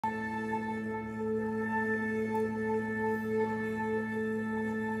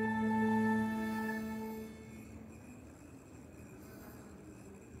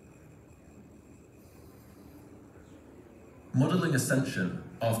Modelling Ascension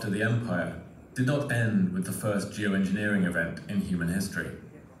after the Empire did not end with the first geoengineering event in human history.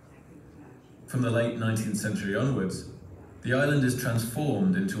 From the late 19th century onwards, the island is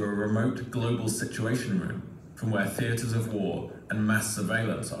transformed into a remote global situation room from where theatres of war and mass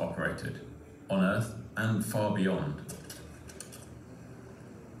surveillance are operated, on Earth and far beyond.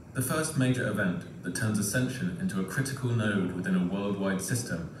 The first major event that turns Ascension into a critical node within a worldwide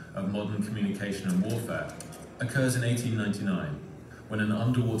system of modern communication and warfare occurs in 1899, when an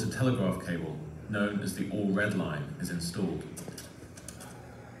underwater telegraph cable known as the All Red Line is installed.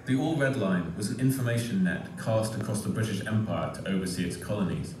 The All Red Line was an information net cast across the British Empire to oversee its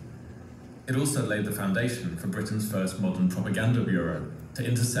colonies. It also laid the foundation for Britain's first modern propaganda bureau to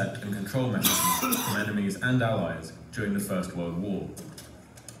intercept and control messages from enemies and allies during the First World War.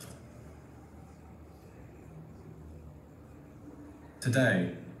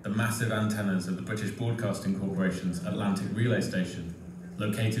 Today, the massive antennas of the British Broadcasting Corporation's Atlantic Relay Station,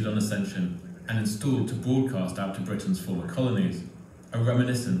 located on Ascension and installed to broadcast out to Britain's former colonies, are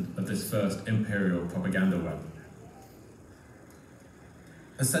reminiscent of this first imperial propaganda web.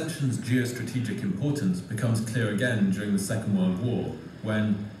 Ascension's geostrategic importance becomes clear again during the Second World War,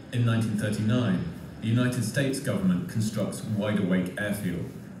 when, in 1939, the United States government constructs Wide Awake Airfield.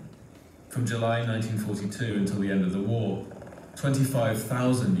 From July 1942 until the end of the war,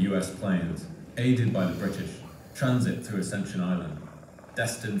 25,000 US planes, aided by the British, transit through Ascension Island,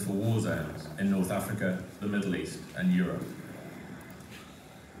 destined for war zones in North Africa, the Middle East, and Europe.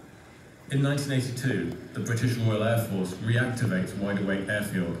 In 1982, the British Royal Air Force reactivates Wide Awake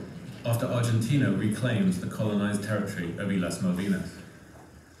Airfield after Argentina reclaims the colonized territory of Islas Malvinas.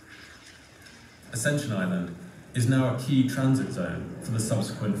 Ascension Island is now a key transit zone for the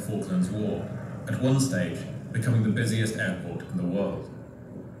subsequent Falklands War, at one stage becoming the busiest airport in the world.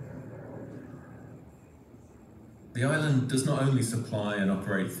 The island does not only supply and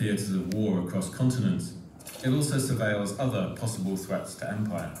operate theatres of war across continents, it also surveils other possible threats to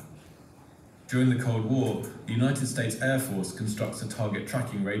empire. During the Cold War, the United States Air Force constructs a target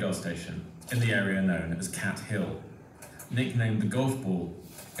tracking radar station in the area known as Cat Hill. Nicknamed the Golf Ball,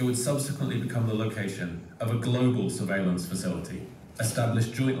 it would subsequently become the location of a global surveillance facility,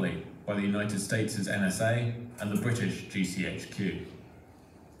 established jointly by the United States' NSA and the British GCHQ.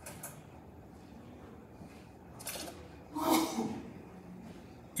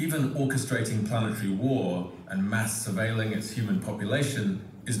 Even orchestrating planetary war and mass surveilling its human population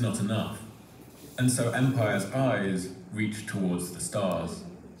is not enough, and so Empire's eyes reach towards the stars.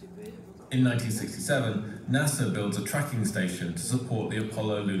 In 1967, NASA builds a tracking station to support the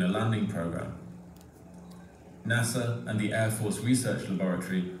Apollo lunar landing program. NASA and the Air Force Research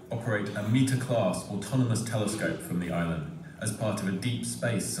Laboratory operate a meter-class autonomous telescope from the island as part of a deep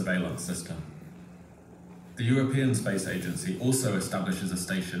space surveillance system. The European Space Agency also establishes a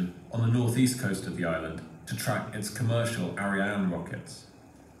station on the northeast coast of the island to track its commercial Ariane rockets.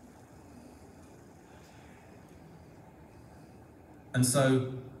 And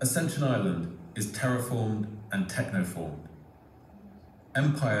so, Ascension Island is terraformed and technoformed.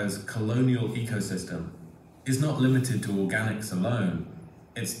 Empire's colonial ecosystem is not limited to organics alone.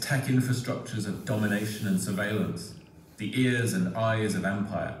 Its tech infrastructures of domination and surveillance, the ears and eyes of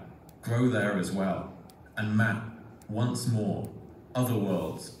empire, grow there as well, and map, once more, other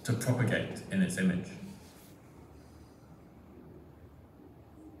worlds to propagate in its image.